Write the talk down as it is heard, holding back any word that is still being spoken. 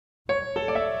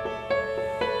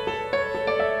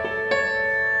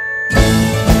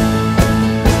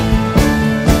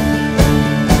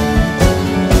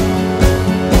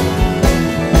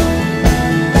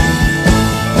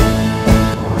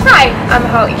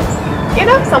Holly. You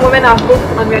know, some women are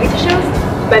hooked on reality shows,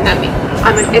 but not me.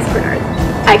 I'm an escrow nerd.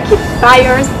 I keep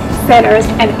buyers, sellers,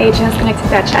 and agents connected to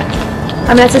their chat.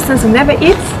 I'm an assistant who never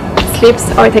eats, sleeps,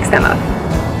 or takes them off.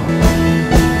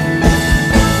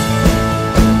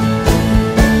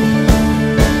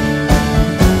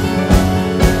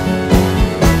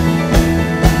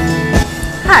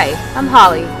 Hi, I'm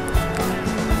Holly.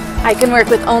 I can work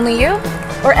with only you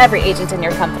or every agent in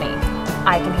your company.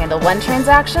 I can handle one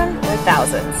transaction or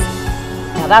thousands.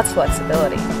 Now that's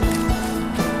flexibility.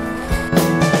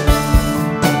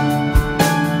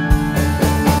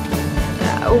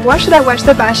 Why should I watch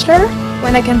The Bachelor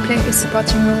when I can play a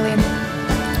supporting role in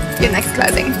your next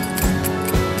closing?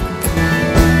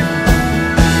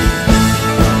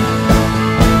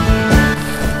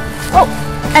 Oh,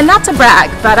 and not to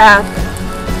brag, but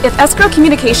if escrow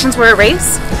communications were a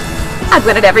race, I'd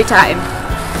win it every time.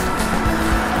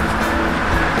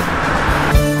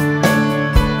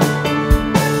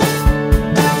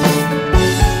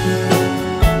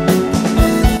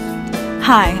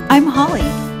 Hi, I'm Holly.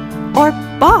 Or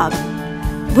Bob.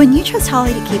 When you trust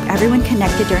Holly to keep everyone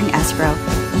connected during escrow,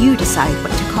 you decide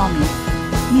what to call me.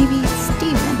 Maybe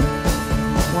Steven.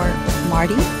 Or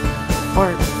Marty.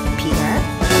 Or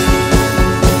Peter.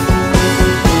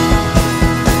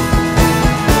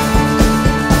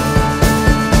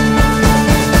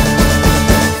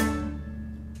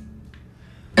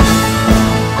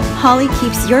 Holly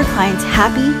keeps your clients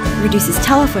happy, reduces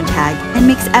telephone tag, and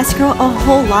makes escrow a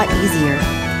whole lot easier.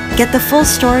 Get the full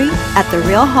story at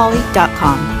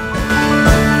therealholly.com.